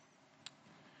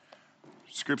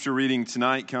Scripture reading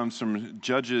tonight comes from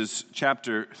Judges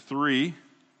chapter 3.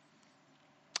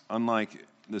 Unlike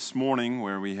this morning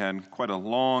where we had quite a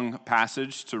long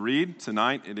passage to read,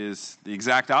 tonight it is the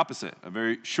exact opposite, a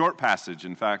very short passage,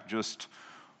 in fact, just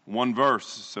one verse.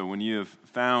 So when you have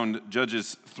found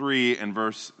Judges 3 and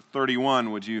verse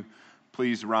 31, would you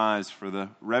please rise for the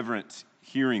reverent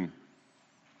hearing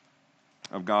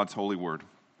of God's holy word.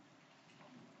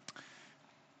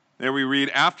 There we read,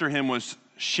 "After him was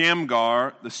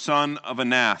Shamgar, the son of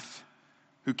Anath,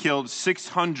 who killed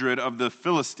 600 of the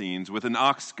Philistines with an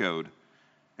ox goad,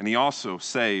 and he also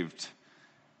saved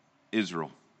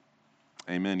Israel."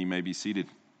 Amen. You may be seated.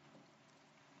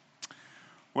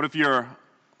 What if your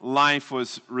life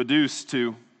was reduced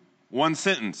to one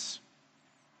sentence?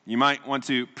 You might want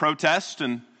to protest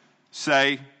and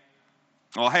say,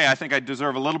 well, hey, I think I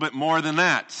deserve a little bit more than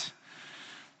that.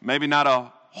 Maybe not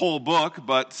a whole book,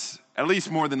 but at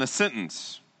least more than a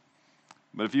sentence.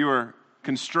 But if you were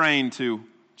constrained to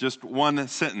just one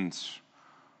sentence,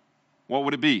 what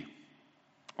would it be?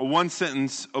 A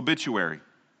one-sentence obituary.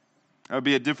 That would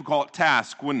be a difficult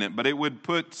task, wouldn't it? But it would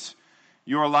put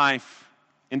your life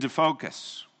into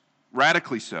focus,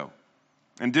 radically so,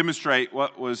 and demonstrate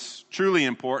what was truly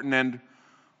important and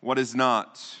what is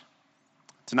not.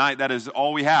 Tonight, that is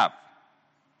all we have.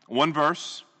 One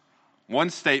verse, one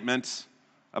statement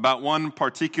about one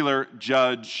particular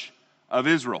judge of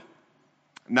Israel.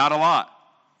 Not a lot.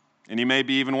 And you may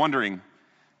be even wondering,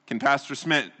 can Pastor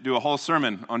Smith do a whole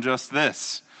sermon on just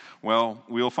this? Well,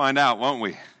 we'll find out, won't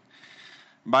we?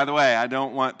 By the way, I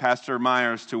don't want Pastor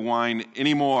Myers to whine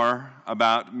anymore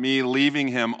about me leaving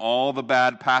him all the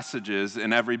bad passages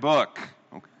in every book.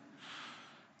 Okay.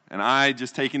 And I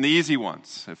just taking the easy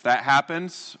ones. If that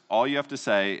happens, all you have to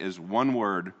say is one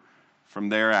word from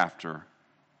thereafter,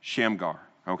 Shamgar.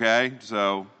 Okay?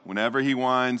 So whenever he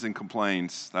whines and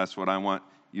complains, that's what I want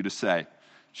you to say.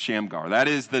 Shamgar. That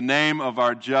is the name of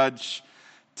our judge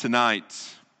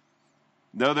tonight.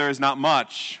 Though there is not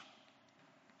much,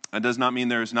 that does not mean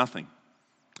there is nothing.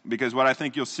 Because what I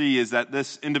think you'll see is that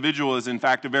this individual is in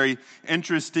fact a very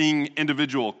interesting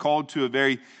individual called to a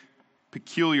very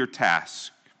peculiar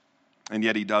task. And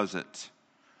yet he does it.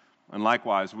 And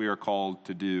likewise, we are called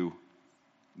to do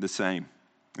the same.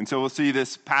 And so we'll see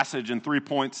this passage in 3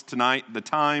 points tonight: the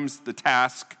times, the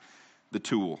task, the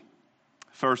tool.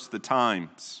 First, the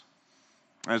times.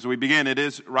 As we begin, it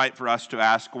is right for us to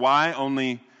ask, why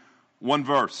only one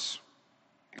verse?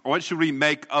 What should we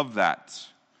make of that?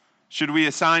 Should we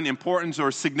assign importance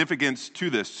or significance to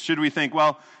this? Should we think,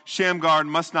 well, Shamgar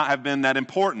must not have been that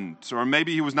important, or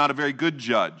maybe he was not a very good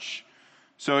judge,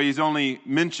 so he's only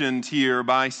mentioned here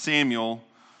by Samuel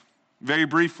very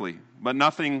briefly, but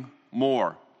nothing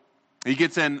more. He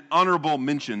gets an honorable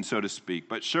mention, so to speak,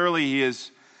 but surely he is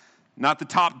not the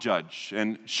top judge,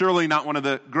 and surely not one of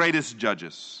the greatest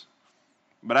judges.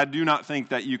 But I do not think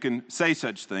that you can say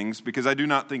such things, because I do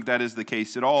not think that is the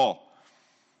case at all.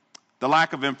 The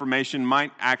lack of information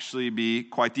might actually be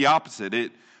quite the opposite.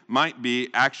 It might be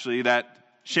actually that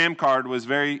Shamgar was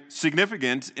very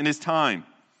significant in his time,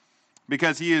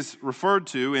 because he is referred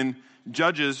to in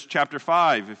Judges chapter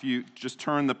 5. If you just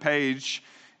turn the page,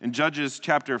 in Judges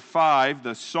chapter 5,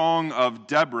 the Song of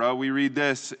Deborah, we read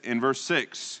this in verse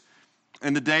 6.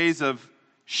 "In the days of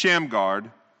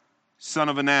Shamgar, son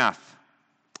of Anath."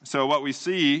 So what we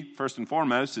see, first and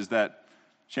foremost, is that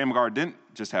Shamgar didn't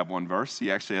just have one verse.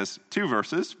 He actually has 2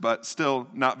 verses, but still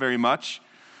not very much.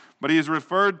 But he is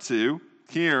referred to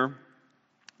here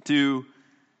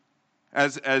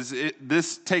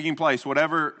this taking place,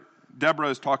 whatever Deborah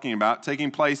is talking about,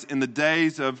 taking place in the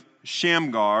days of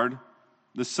Shamgar,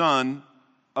 the son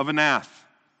of Anath.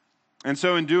 And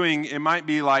so in doing, it might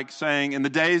be like saying in the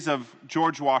days of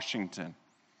George Washington,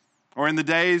 or in the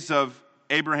days of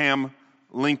Abraham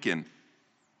Lincoln,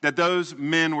 that those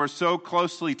men were so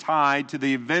closely tied to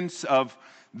the events of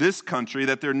this country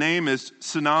that their name is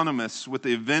synonymous with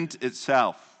the event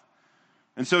itself.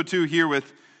 And so too here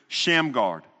with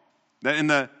Shamgar, that in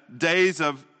the days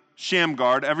of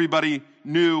Shamgar, everybody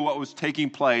knew what was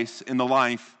taking place in the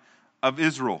life of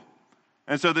Israel.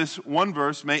 And so this one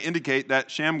verse may indicate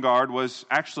that Shamgar was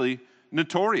actually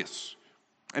notorious,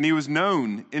 and he was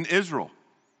known in Israel,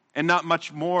 and not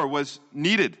much more was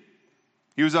needed.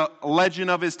 He was a legend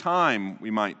of his time,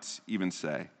 we might even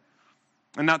say.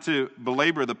 And not to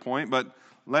belabor the point, but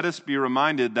let us be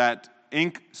reminded that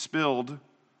ink spilled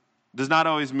does not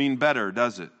always mean better,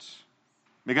 does it?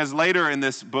 Because later in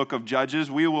this book of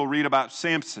Judges, we will read about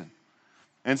Samson.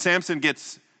 And Samson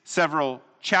gets several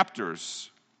chapters,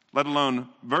 let alone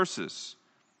verses.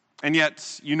 And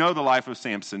yet, you know the life of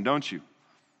Samson, don't you?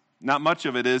 Not much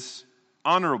of it is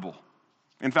honorable.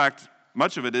 In fact,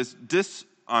 much of it is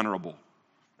dishonorable.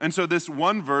 And so this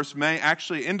one verse may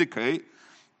actually indicate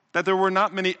that there were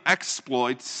not many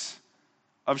exploits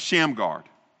of Shamgar.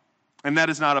 And that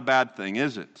is not a bad thing,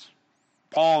 is it?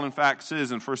 Paul, in fact,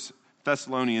 says in 1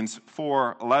 Thessalonians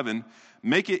 4:11,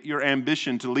 make it your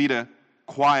ambition to lead a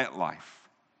quiet life,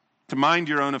 to mind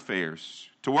your own affairs,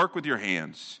 to work with your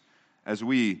hands, as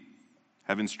we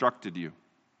have instructed you.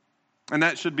 And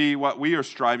that should be what we are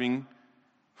striving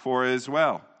for as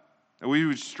well. That we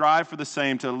would strive for the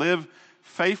same, to live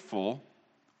faithful,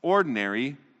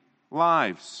 ordinary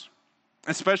lives,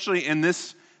 especially in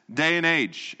this day and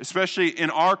age, especially in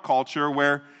our culture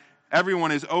where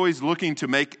everyone is always looking to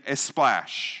make a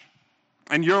splash.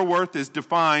 And your worth is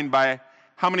defined by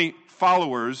how many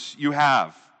followers you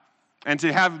have. And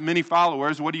to have many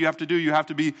followers, what do you have to do? You have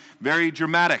to be very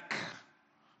dramatic.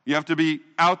 You have to be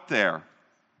out there.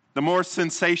 The more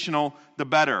sensational, the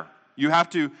better. You have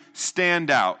to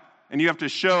stand out. And you have to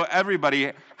show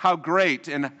everybody how great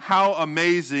and how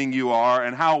amazing you are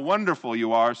and how wonderful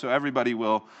you are, so everybody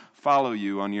will follow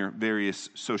you on your various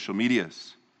social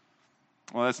medias.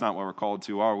 Well, that's not what we're called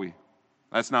to, are we?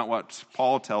 That's not what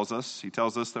Paul tells us. He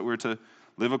tells us that we're to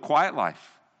live a quiet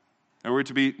life, that we're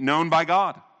to be known by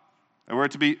God, that we're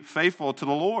to be faithful to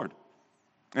the Lord.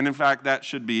 And in fact, that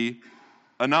should be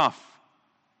enough.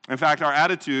 In fact, our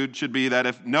attitude should be that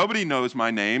if nobody knows my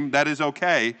name, that is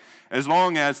okay, as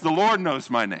long as the Lord knows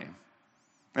my name.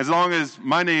 As long as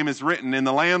my name is written in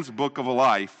the Lamb's book of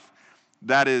life,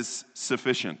 that is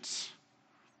sufficient.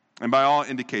 And by all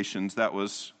indications, that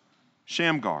was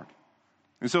Shamgar.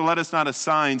 And so let us not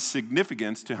assign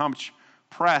significance to how much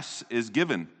press is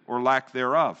given or lack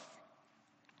thereof.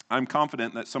 I'm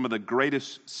confident that some of the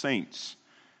greatest saints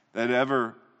that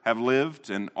ever have lived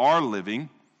and are living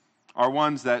are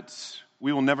ones that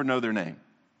we will never know their name.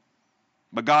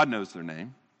 But God knows their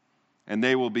name, and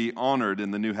they will be honored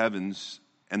in the new heavens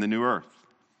and the new earth.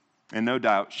 And no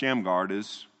doubt Shamgar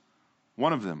is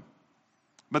one of them.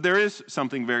 But there is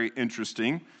something very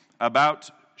interesting about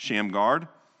Shamgar,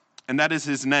 and that is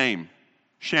his name,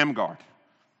 Shamgar.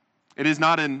 It is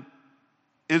not an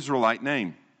Israelite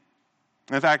name.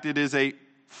 In fact, it is a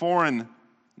foreign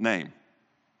name.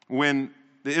 When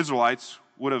the Israelites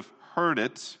would have heard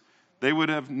it, they would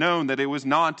have known that it was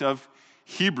not of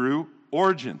Hebrew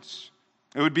origins.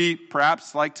 It would be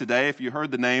perhaps like today if you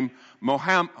heard the name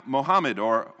Mohammed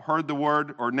or heard the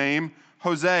word or name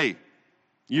Jose.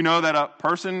 You know that a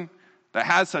person that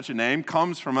has such a name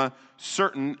comes from a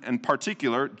certain and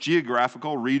particular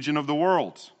geographical region of the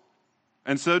world.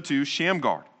 And so too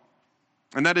Shamgar.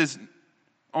 And that is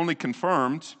only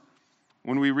confirmed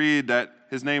when we read that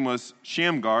his name was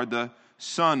Shamgar, the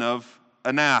son of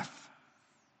Anath.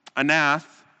 Anath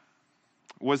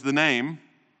was the name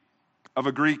of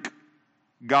a Greek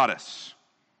goddess,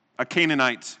 a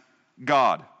Canaanite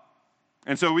god.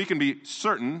 And so we can be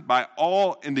certain by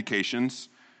all indications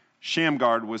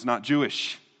Shamgar was not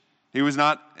Jewish. He was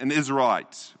not an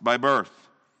Israelite by birth.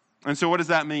 And so what does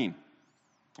that mean?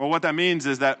 Well, what that means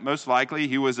is that most likely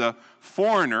he was a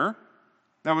foreigner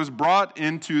that was brought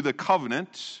into the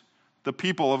covenant, the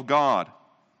people of God.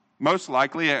 Most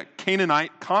likely a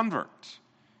Canaanite convert.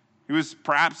 He was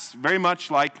perhaps very much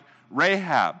like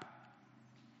Rahab,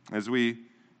 as we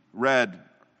read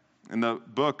in the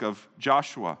book of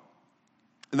Joshua.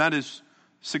 And that is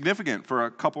significant for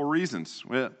a couple reasons.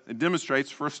 It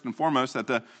demonstrates, first and foremost, that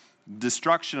the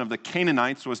destruction of the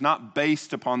Canaanites was not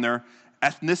based upon their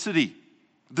ethnicity.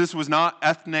 This was not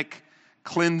ethnic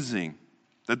cleansing.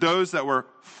 That those that were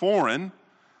foreign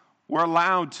were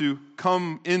allowed to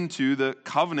come into the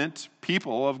covenant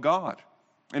people of God.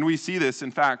 And we see this,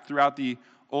 in fact, throughout the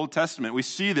Old Testament. We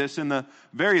see this in the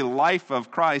very life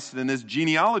of Christ and his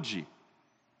genealogy.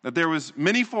 That there was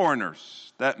many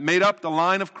foreigners that made up the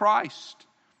line of Christ.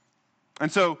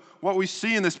 And so what we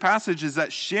see in this passage is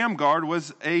that Shamgar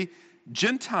was a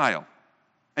Gentile,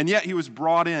 and yet he was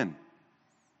brought in.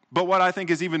 But what I think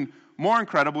is even more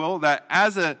incredible, that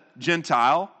as a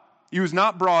Gentile, he was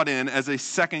not brought in as a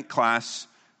second-class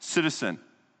citizen.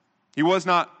 He was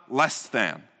not less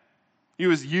than. He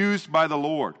was used by the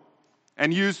Lord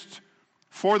and used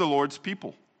for the Lord's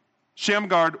people.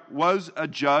 Shamgar was a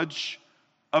judge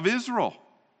of Israel.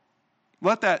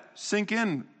 Let that sink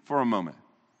in for a moment.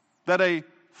 That a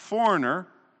foreigner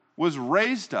was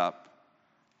raised up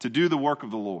to do the work of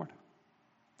the Lord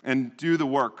and do the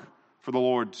work for the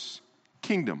Lord's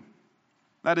kingdom.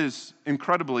 That is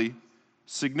incredibly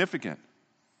significant,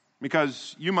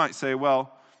 because you might say,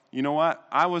 well, you know what?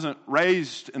 I wasn't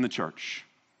raised in the church.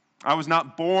 I was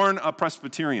not born a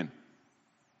Presbyterian.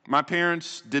 My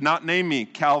parents did not name me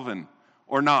Calvin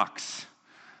or Knox.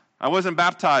 I wasn't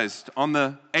baptized on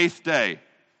the 8th day.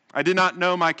 I did not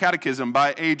know my catechism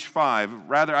by age 5.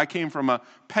 Rather, I came from a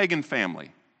pagan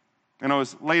family, and I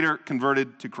was later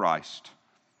converted to Christ.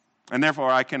 And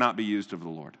therefore, I cannot be used of the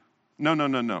Lord.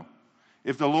 No.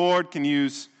 If the Lord can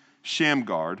use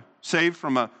Shamgar, saved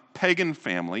from a pagan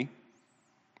family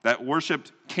that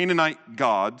worshipped Canaanite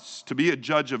gods, to be a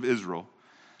judge of Israel,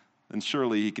 then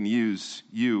surely he can use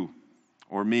you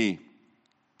or me,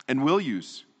 and will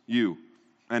use you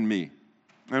and me.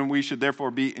 And we should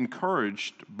therefore be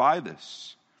encouraged by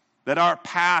this, that our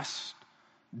past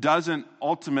doesn't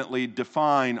ultimately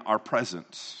define our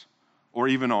present or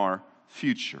even our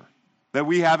future, that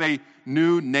we have a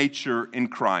new nature in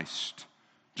Christ.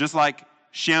 Just like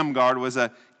Shamgar was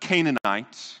a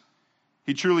Canaanite,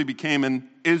 he truly became an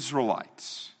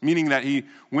Israelite, meaning that he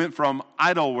went from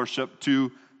idol worship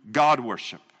to God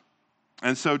worship.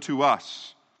 And so to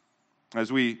us,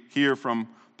 as we hear from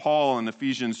Paul in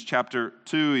Ephesians chapter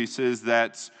 2, he says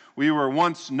that we were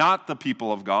once not the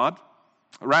people of God.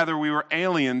 Rather, we were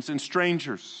aliens and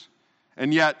strangers.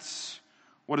 And yet,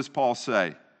 what does Paul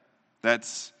say?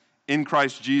 That's in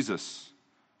Christ Jesus,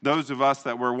 those of us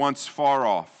that were once far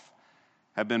off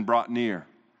have been brought near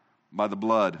by the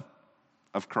blood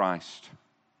of Christ.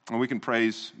 And we can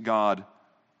praise God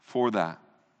for that.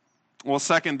 Well,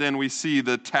 second, then, we see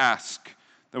the task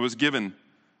that was given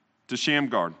to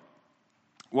Shamgar.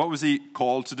 What was he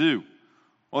called to do?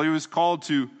 Well, he was called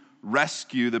to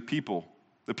rescue the people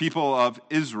of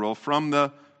Israel from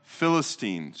the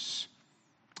Philistines.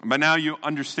 By now you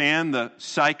understand the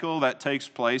cycle that takes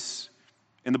place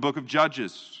in the book of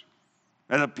Judges.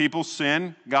 As a people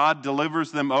sin, God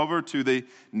delivers them over to the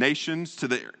nations, to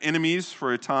their enemies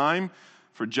for a time,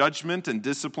 for judgment and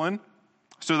discipline,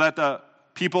 so that the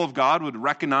people of God would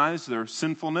recognize their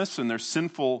sinfulness and their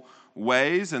sinful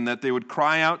ways, and that they would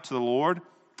cry out to the Lord.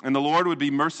 And the Lord would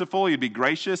be merciful, he'd be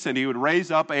gracious, and he would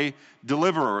raise up a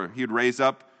deliverer. He would raise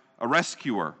up a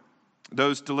rescuer.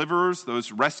 Those deliverers,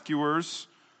 those rescuers,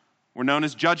 were known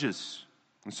as judges.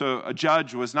 And so a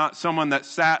judge was not someone that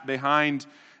sat behind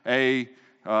a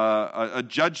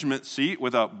judgment seat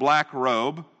with a black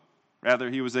robe.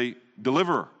 Rather, he was a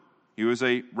deliverer. He was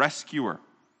a rescuer.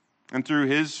 And through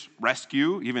his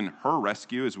rescue, even her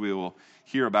rescue, as we will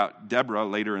hear about Deborah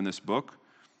later in this book,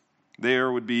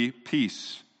 there would be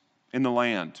peace in the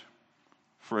land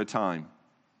for a time.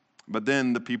 But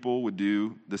then the people would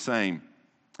do the same.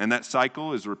 And that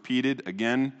cycle is repeated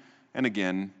again and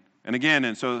again and again.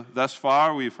 And so thus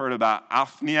far we've heard about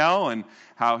Othniel and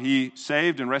how he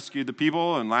saved and rescued the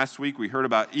people. And last week we heard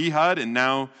about Ehud, and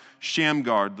now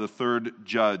Shamgar, the third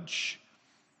judge.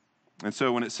 And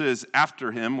so when it says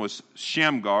after him was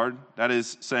Shamgar, that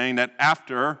is saying that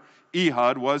after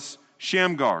Ehud was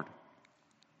Shamgar.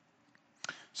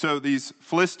 So these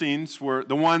Philistines were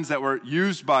the ones that were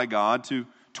used by God to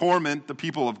torment the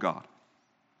people of God.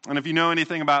 And if you know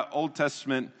anything about Old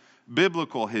Testament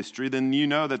biblical history, then you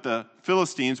know that the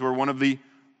Philistines were one of the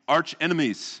arch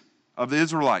enemies of the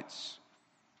Israelites.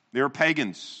 They were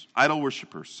pagans, idol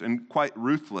worshipers, and quite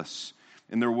ruthless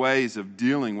in their ways of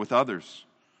dealing with others.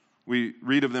 We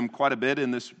read of them quite a bit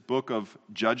in this book of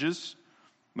Judges,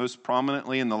 most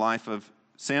prominently in the life of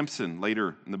Samson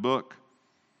later in the book.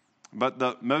 But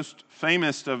the most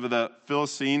famous of the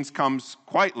Philistines comes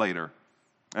quite later.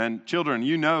 And children,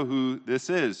 you know who this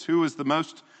is. Who was the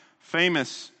most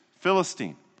famous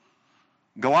Philistine?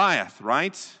 Goliath,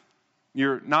 right?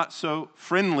 Your not so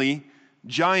friendly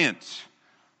giant.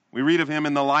 We read of him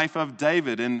in the life of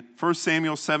David in 1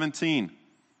 Samuel 17.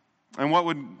 And what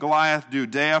would Goliath do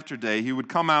day after day? He would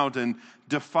come out and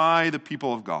defy the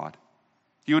people of God.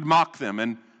 He would mock them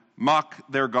and mock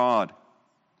their God.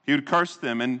 He would curse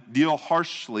them and deal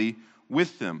harshly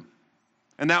with them.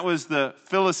 And that was the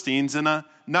Philistines in a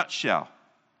nutshell.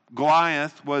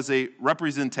 Goliath was a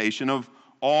representation of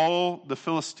all the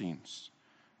Philistines.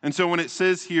 And so when it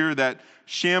says here that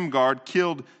Shamgar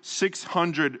killed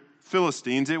 600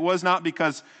 Philistines, it was not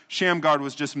because Shamgar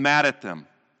was just mad at them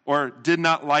or did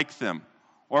not like them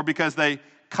or because they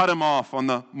cut him off on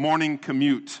the morning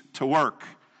commute to work.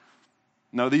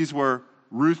 No, these were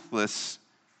ruthless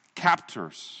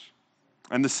captors.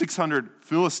 And the 600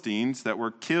 Philistines that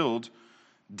were killed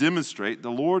demonstrate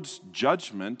the Lord's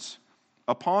judgment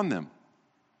upon them.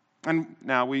 And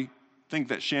now we think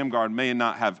that Shamgar may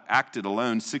not have acted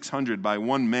alone. 600 by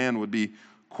one man would be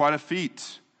quite a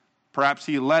feat. Perhaps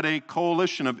he led a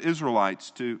coalition of Israelites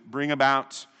to bring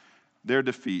about their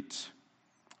defeat.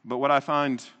 But what I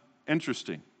find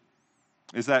interesting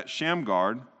is that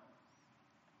Shamgar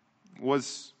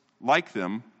was like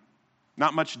them,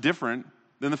 not much different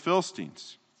than the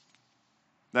Philistines.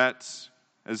 That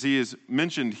as he is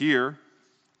mentioned here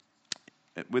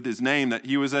with his name, that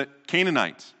he was a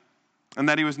Canaanite and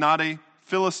that he was not a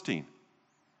Philistine.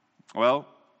 Well,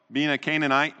 being a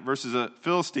Canaanite versus a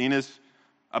Philistine is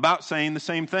about saying the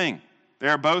same thing. They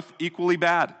are both equally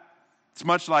bad. It's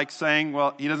much like saying,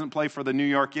 well, he doesn't play for the New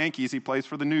York Yankees, he plays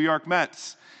for the New York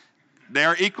Mets. They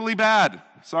are equally bad.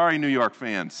 Sorry, New York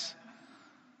fans.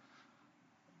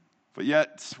 But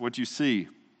yet, what you see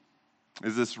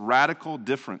is this radical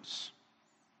difference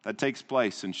that takes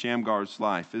place in Shamgar's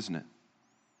life, isn't it?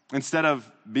 Instead of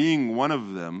being one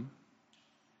of them,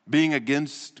 being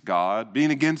against God,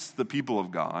 being against the people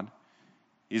of God,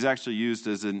 he's actually used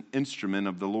as an instrument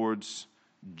of the Lord's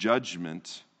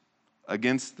judgment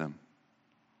against them.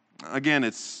 Again,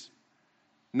 it's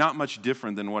not much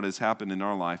different than what has happened in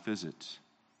our life, is it?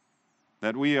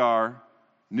 That we are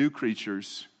new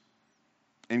creatures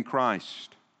in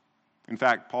Christ. In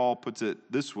fact, Paul puts it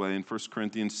this way in 1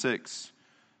 Corinthians 6.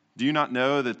 Do you not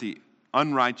know that the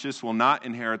unrighteous will not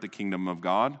inherit the kingdom of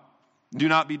God? Do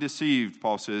not be deceived,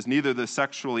 Paul says. Neither the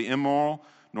sexually immoral,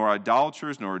 nor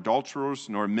idolaters, nor adulterers,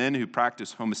 nor men who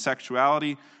practice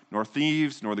homosexuality, nor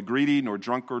thieves, nor the greedy, nor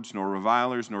drunkards, nor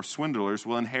revilers, nor swindlers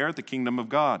will inherit the kingdom of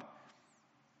God.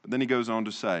 But then he goes on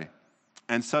to say,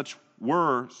 and such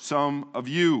were some of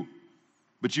you,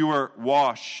 but you were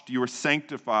washed, you were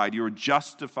sanctified, you were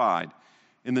justified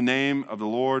in the name of the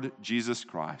Lord Jesus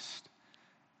Christ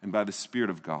and by the Spirit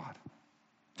of God.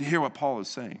 Do you hear what Paul is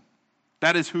saying?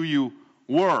 That is who you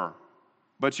were,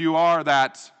 but you are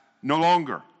that no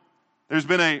longer. There's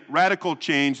been a radical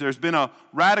change. There's been a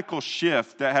radical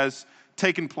shift that has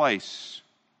taken place.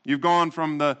 You've gone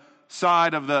from the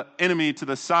side of the enemy to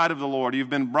the side of the Lord. You've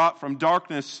been brought from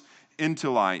darkness into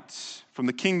light, from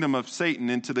the kingdom of Satan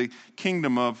into the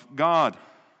kingdom of God.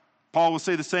 Paul will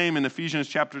say the same in Ephesians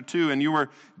chapter 2, and you were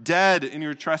dead in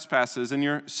your trespasses and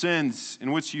your sins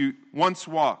in which you once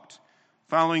walked,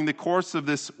 following the course of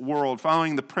this world,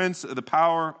 following the prince of the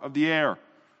power of the air.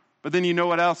 But then you know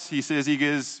what else he says? He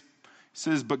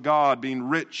says, but God, being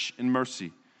rich in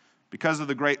mercy, because of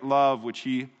the great love which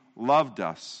he loved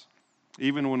us,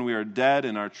 even when we are dead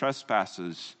in our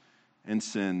trespasses and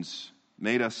sins,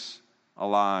 made us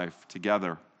alive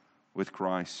together with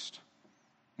Christ.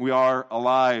 We are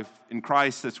alive in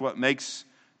Christ. That's what makes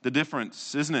the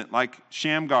difference, isn't it? Like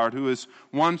Shamgar, who was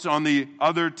once on the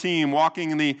other team,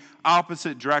 walking in the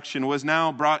opposite direction, was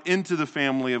now brought into the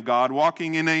family of God,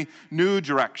 walking in a new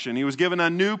direction. He was given a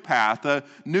new path, a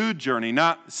new journey,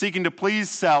 not seeking to please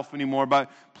self anymore,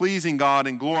 but pleasing God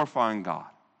and glorifying God.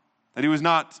 That he was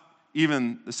not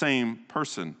even the same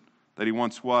person that he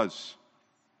once was.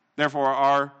 Therefore,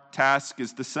 our task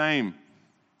is the same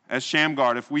as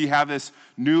Shamgar. If we have this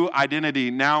new identity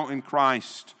now in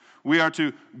Christ, we are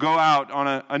to go out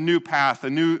on a new path, a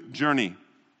new journey.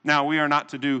 Now, we are not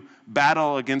to do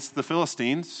battle against the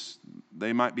Philistines.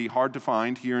 They might be hard to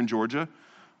find here in Georgia.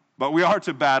 But we are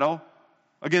to battle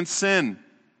against sin,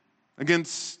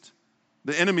 against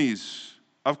the enemies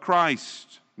of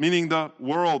Christ, meaning the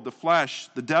world, the flesh,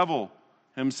 the devil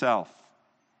himself.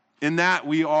 In that,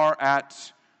 we are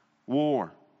at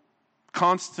war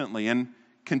constantly and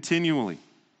continually.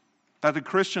 That the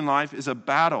Christian life is a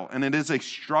battle and it is a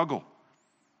struggle.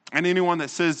 And anyone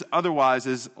that says otherwise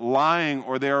is lying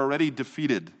or they're already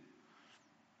defeated.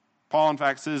 Paul, in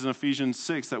fact, says in Ephesians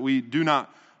 6 that we do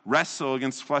not wrestle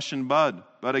against flesh and blood,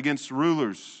 but against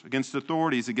rulers, against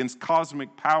authorities, against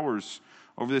cosmic powers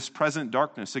over this present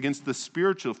darkness, against the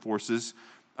spiritual forces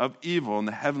of evil in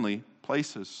the heavenly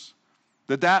places.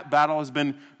 That battle has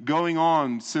been going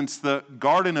on since the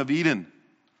Garden of Eden.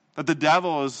 That the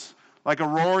devil is like a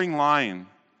roaring lion,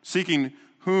 seeking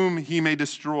whom he may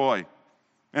destroy.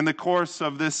 And the course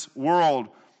of this world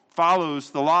follows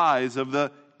the lies of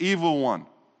the evil one.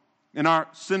 And our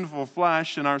sinful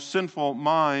flesh and our sinful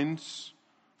minds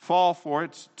fall for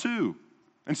it too.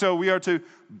 And so we are to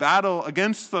battle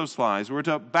against those lies. We're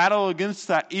to battle against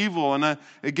that evil and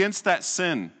against that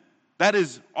sin. That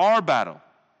is our battle.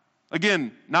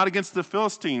 Again, not against the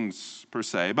Philistines per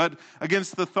se, but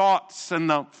against the thoughts and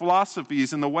the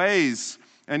philosophies and the ways,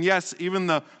 and yes, even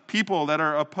the people that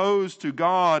are opposed to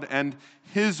God and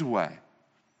his way.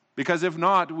 Because if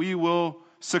not, we will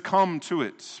succumb to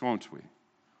it, won't we?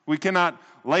 We cannot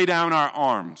lay down our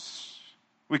arms.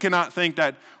 We cannot think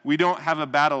that we don't have a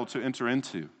battle to enter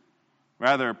into.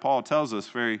 Rather, Paul tells us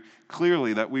very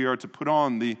clearly that we are to put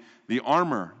on the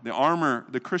armor,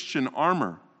 the Christian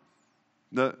armor,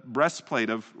 the breastplate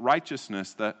of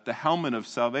righteousness, the helmet of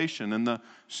salvation, and the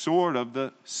sword of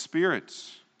the Spirit.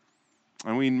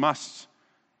 And we must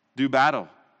do battle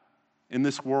in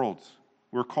this world.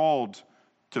 We're called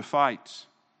to fight.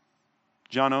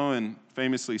 John Owen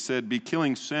famously said, "Be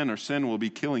killing sin or sin will be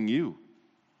killing you."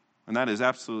 And that is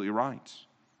absolutely right.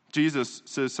 Jesus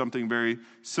says something very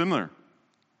similar.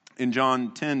 In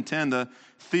John 10:10, the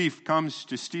thief comes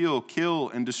to steal, kill,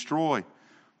 and destroy.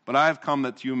 But I have come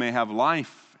that you may have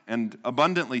life, and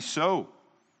abundantly so.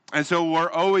 And so we're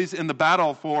always in the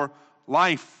battle for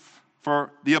life,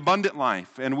 for the abundant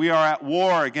life. And we are at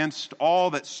war against all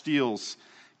that steals,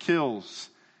 kills,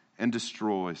 and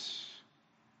destroys.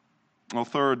 Well,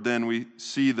 third, then, we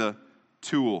see the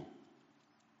tool.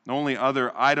 The only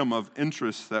other item of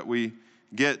interest that we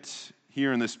get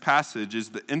here in this passage is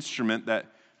the instrument that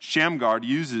Shamgar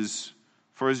uses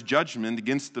for his judgment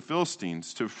against the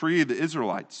Philistines to free the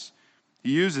Israelites.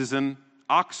 He uses an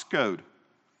ox goad.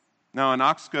 Now, an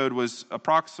ox goad was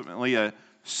approximately a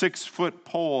 6-foot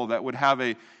pole that would have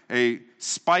a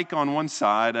spike on one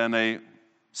side and a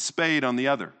spade on the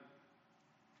other.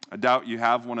 I doubt you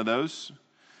have one of those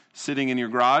sitting in your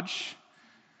garage,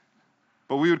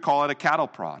 but we would call it a cattle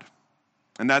prod.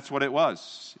 And that's what it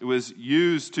was. It was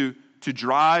used to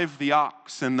drive the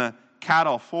ox and the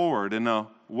cattle forward in a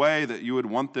way that you would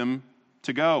want them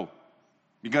to go.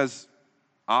 Because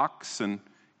ox and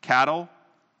cattle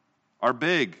are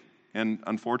big, and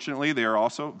unfortunately, they are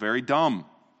also very dumb.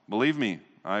 Believe me,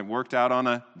 I worked out on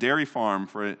a dairy farm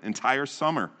for an entire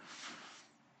summer.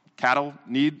 Cattle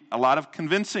need a lot of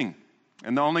convincing,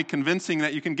 and the only convincing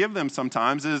that you can give them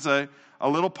sometimes is a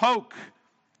little poke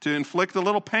to inflict a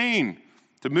little pain,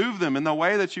 to move them in the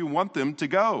way that you want them to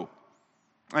go.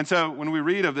 And so when we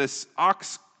read of this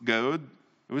ox goad,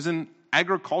 it was an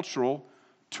agricultural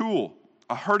tool,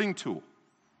 a herding tool.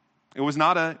 It was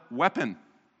not a weapon.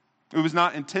 It was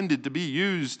not intended to be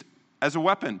used as a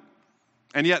weapon.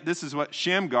 And yet this is what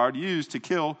Shamgar used to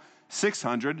kill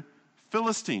 600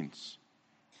 Philistines.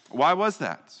 Why was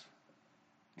that?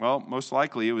 Well, most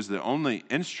likely it was the only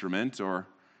instrument or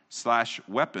 /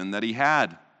 weapon that he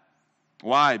had.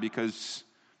 Why? Because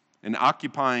an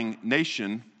occupying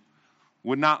nation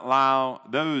would not allow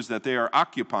those that they are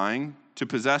occupying to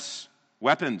possess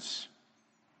weapons.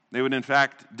 They would, in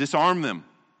fact, disarm them.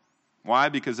 Why?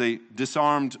 Because a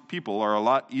disarmed people are a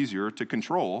lot easier to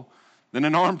control than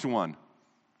an armed one.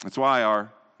 That's why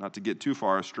not to get too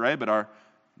far astray, but our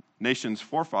nation's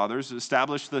forefathers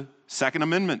established the Second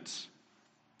Amendment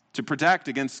to protect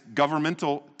against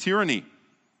governmental tyranny,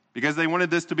 because they wanted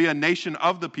this to be a nation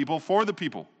of the people, for the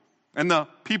people. And the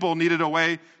people needed a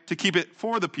way to keep it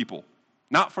for the people,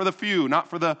 not for the few, not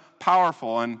for the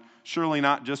powerful, and surely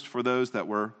not just for those that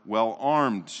were well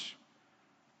armed.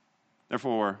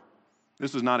 Therefore,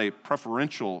 this was not a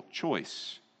preferential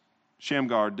choice.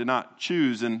 Shamgar did not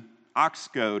choose an ox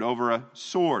goad over a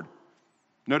sword.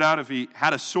 No doubt if he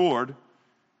had a sword,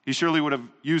 he surely would have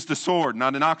used a sword,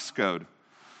 not an ox goad.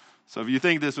 So if you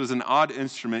think this was an odd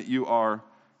instrument, you are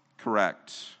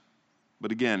correct.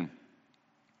 But again,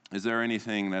 is there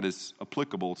anything that is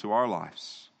applicable to our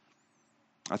lives?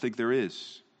 I think there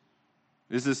is.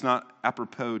 Is this not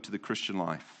apropos to the Christian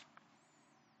life?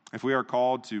 If we are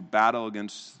called to battle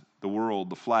against the world,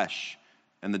 the flesh,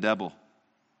 and the devil,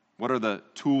 what are the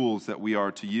tools that we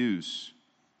are to use?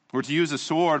 We're to use a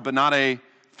sword, but not a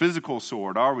physical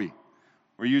sword, are we?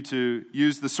 Are you to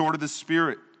use the sword of the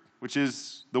Spirit, which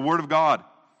is the Word of God,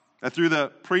 that through the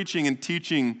preaching and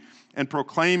teaching and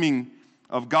proclaiming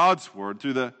of God's Word,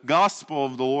 through the gospel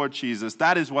of the Lord Jesus,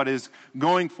 that is what is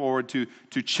going forward to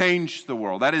change the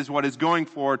world. That is what is going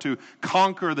forward to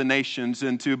conquer the nations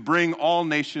and to bring all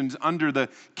nations under the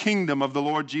kingdom of the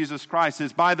Lord Jesus Christ.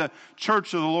 It's by the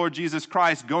church of the Lord Jesus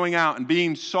Christ going out and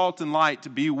being salt and light, to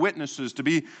be witnesses, to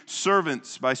be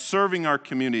servants, by serving our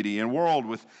community and world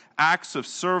with acts of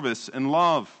service and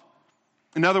love.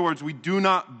 In other words, we do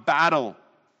not battle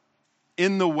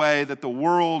in the way that the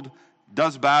world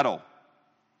does battle.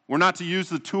 We're not to use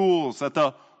the tools that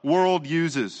the world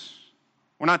uses.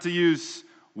 We're not to use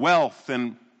wealth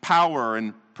and power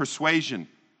and persuasion.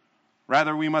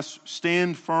 Rather, we must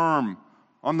stand firm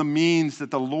on the means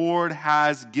that the Lord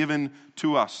has given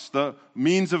to us, the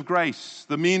means of grace,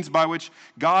 the means by which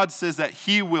God says that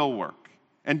He will work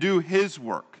and do His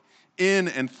work in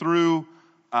and through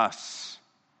us.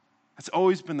 That's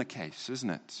always been the case, isn't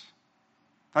it?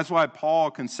 That's why Paul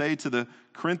can say to the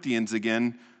Corinthians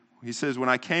again, he says, "When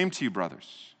I came to you,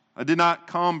 brothers, I did not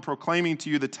come proclaiming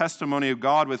to you the testimony of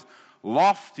God with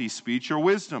lofty speech or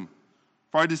wisdom.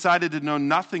 For I decided to know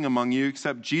nothing among you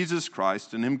except Jesus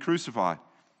Christ and Him crucified.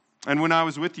 And when I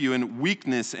was with you in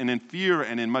weakness and in fear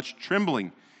and in much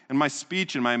trembling, and my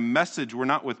speech and my message were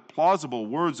not with plausible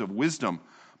words of wisdom,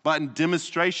 but in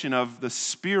demonstration of the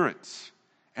Spirit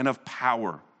and of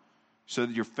power, so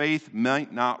that your faith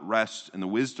might not rest in the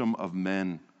wisdom of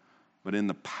men, but in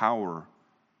the power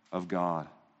of God.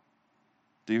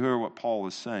 Do you hear what Paul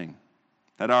is saying?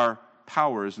 That our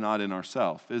power is not in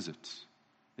ourselves, is it?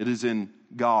 It is in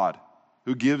God,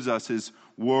 who gives us his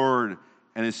word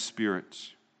and his Spirit.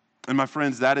 And my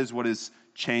friends, that is what is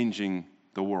changing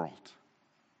the world.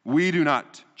 We do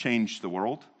not change the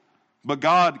world, but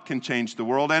God can change the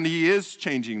world, and he is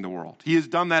changing the world. He has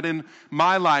done that in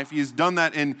my life. He has done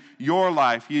that in your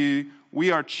life.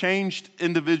 We are changed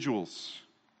individuals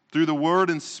through the word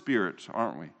and Spirit,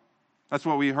 aren't we? That's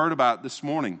what we heard about this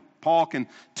morning. Paul can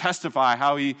testify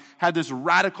how he had this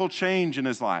radical change in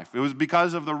his life. It was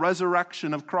because of the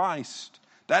resurrection of Christ.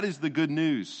 That is the good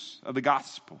news of the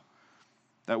gospel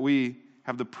that we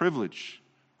have the privilege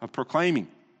of proclaiming.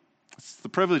 It's the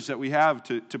privilege that we have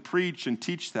to preach and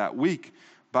teach that week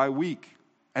by week.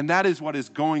 And that is what is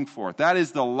going forth. That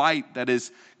is the light that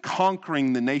is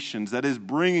conquering the nations, that is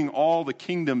bringing all the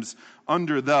kingdoms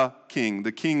under the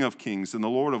King of Kings and the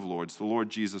Lord of Lords, the Lord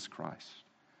Jesus Christ.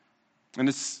 And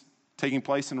it's taking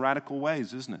place in radical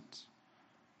ways, isn't it?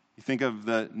 You think of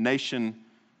the nation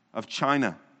of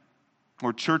China,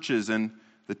 where churches and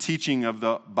the teaching of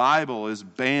the Bible is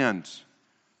banned.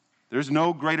 There's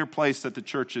no greater place that the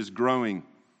church is growing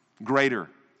greater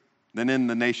than in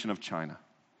the nation of China.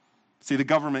 See, the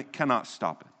government cannot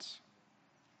stop it.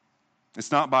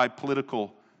 It's not by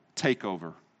political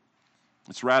takeover.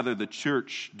 It's rather the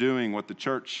church doing what the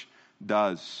church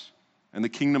does. And the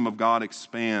kingdom of God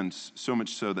expands so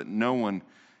much so that no one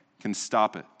can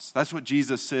stop it. That's what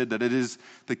Jesus said, that it is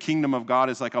the kingdom of God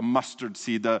is like a mustard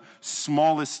seed, the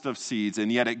smallest of seeds,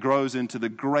 and yet it grows into the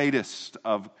greatest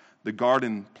of the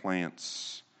garden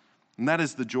plants. And that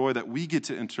is the joy that we get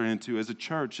to enter into as a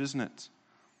church, isn't it?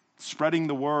 Spreading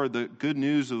the word, the good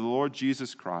news of the Lord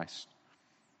Jesus Christ.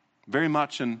 Very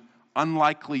much an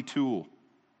unlikely tool,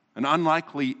 an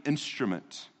unlikely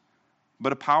instrument,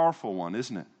 but a powerful one,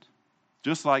 isn't it?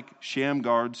 Just like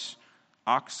Shamgar's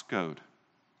ox goad.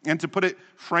 And to put it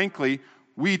frankly,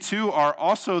 we too are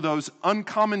also those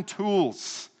uncommon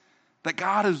tools that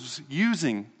God is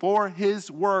using for his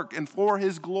work and for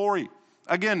his glory.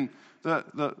 Again,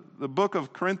 the book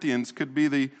of Corinthians could be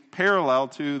the parallel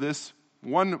to this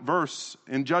one verse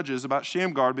in Judges about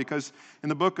Shamgar, because in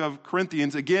the book of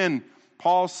Corinthians, again,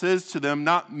 Paul says to them,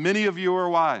 not many of you are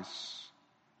wise.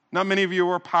 Not many of you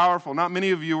are powerful. Not many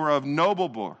of you are of noble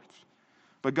birth.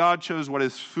 But God chose what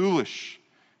is foolish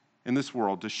in this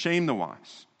world to shame the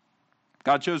wise.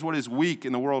 God chose what is weak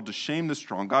in the world to shame the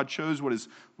strong. God chose what is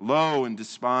low and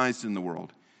despised in the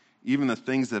world, even the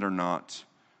things that are not,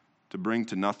 to bring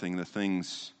to nothing the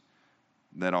things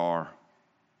that are.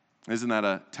 Isn't that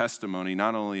a testimony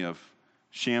not only of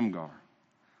Shamgar,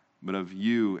 but of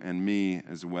you and me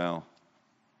as well?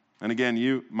 And again,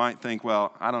 you might think,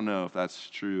 well, I don't know if that's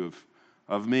true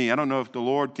of me. I don't know if the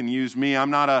Lord can use me. I'm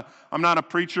not a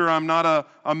preacher. I'm not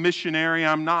a missionary.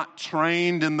 I'm not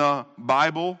trained in the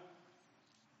Bible.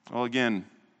 Well, again,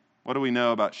 what do we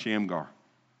know about Shamgar?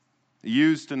 He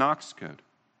used an ox goad,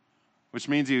 which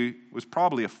means he was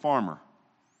probably a farmer.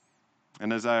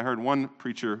 And as I heard one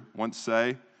preacher once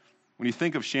say, when you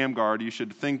think of Shamgar, you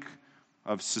should think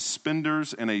of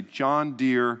suspenders and a John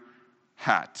Deere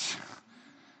hat.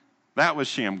 That was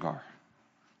Shamgar.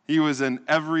 He was an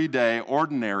everyday,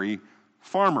 ordinary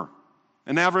farmer,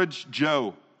 an average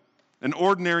Joe, an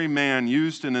ordinary man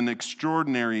used in an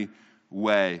extraordinary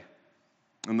way.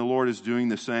 And the Lord is doing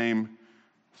the same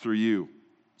through you.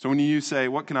 So when you say,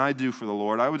 what can I do for the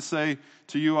Lord? I would say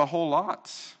to you a whole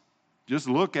lot. Just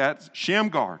look at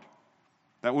Shamgar.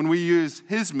 That when we use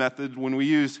his method, when we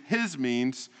use his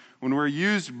means, when we're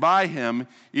used by him,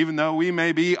 even though we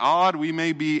may be odd, we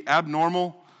may be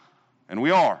abnormal, and we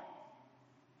are,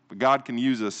 but God can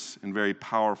use us in very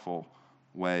powerful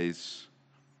ways.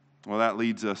 Well, that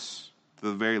leads us to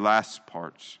the very last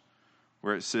part,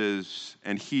 where it says,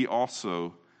 and he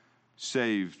also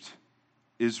saved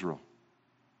Israel.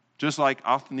 Just like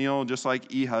Othniel, just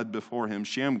like Ehud before him,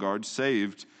 Shamgar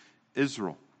saved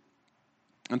Israel.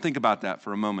 And think about that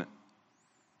for a moment.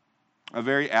 A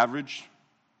very average,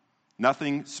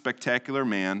 nothing spectacular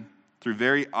man, through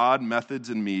very odd methods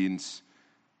and means,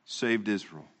 saved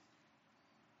Israel.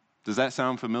 Does that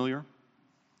sound familiar?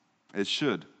 It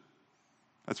should.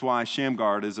 That's why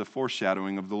Shamgar is a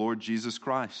foreshadowing of the Lord Jesus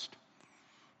Christ.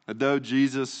 That though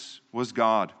Jesus was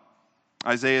God,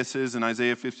 Isaiah says in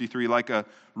Isaiah 53, like a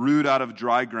root out of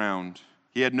dry ground,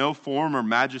 he had no form or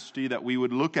majesty that we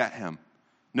would look at him,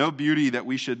 no beauty that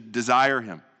we should desire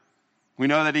him. We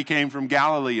know that he came from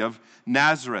Galilee of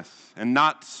Nazareth and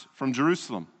not from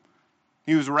Jerusalem.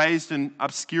 He was raised in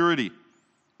obscurity,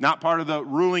 not part of the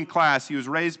ruling class. He was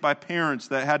raised by parents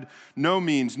that had no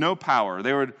means, no power.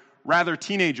 They would rather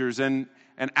teenagers and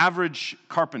an average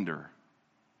carpenter.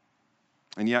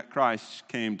 And yet Christ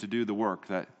came to do the work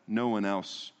that no one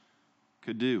else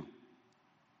could do.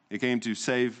 He came to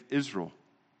save Israel,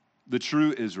 the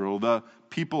true Israel, the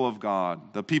people of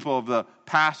God, the people of the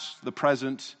past, the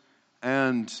present,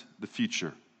 and the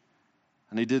future.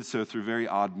 And he did so through very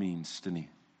odd means, didn't he?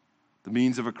 The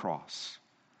means of a cross,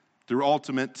 through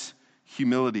ultimate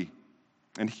humility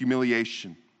and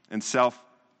humiliation and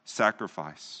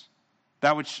self-sacrifice.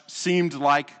 That which seemed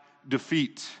like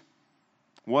defeat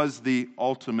was the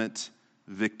ultimate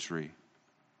victory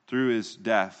through his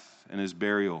death and his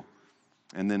burial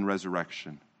and then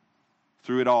resurrection.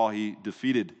 Through it all, he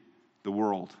defeated the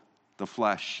world, the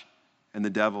flesh, and the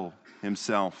devil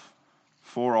himself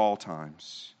for all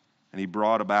times. And he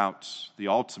brought about the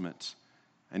ultimate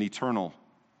and eternal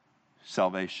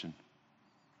salvation.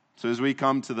 So as we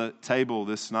come to the table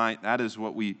this night, that is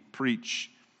what we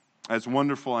preach. As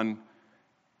wonderful and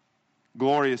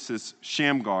glorious as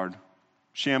Shamgar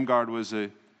was a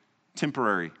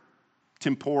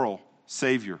temporal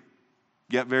Savior,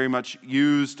 yet very much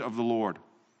used of the Lord.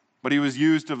 But he was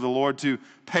used of the Lord to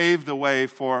pave the way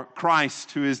for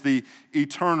Christ, who is the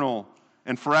eternal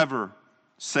and forever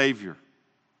Savior.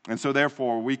 And so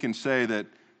therefore we can say that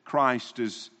Christ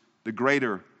is the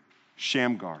greater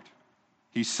Shamgar.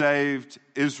 He saved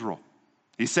Israel.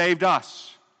 He saved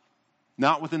us,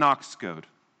 not with an ox goad,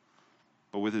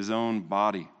 but with his own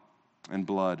body and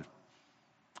blood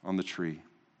on the tree.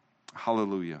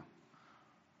 Hallelujah.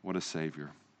 What a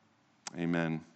Savior. Amen.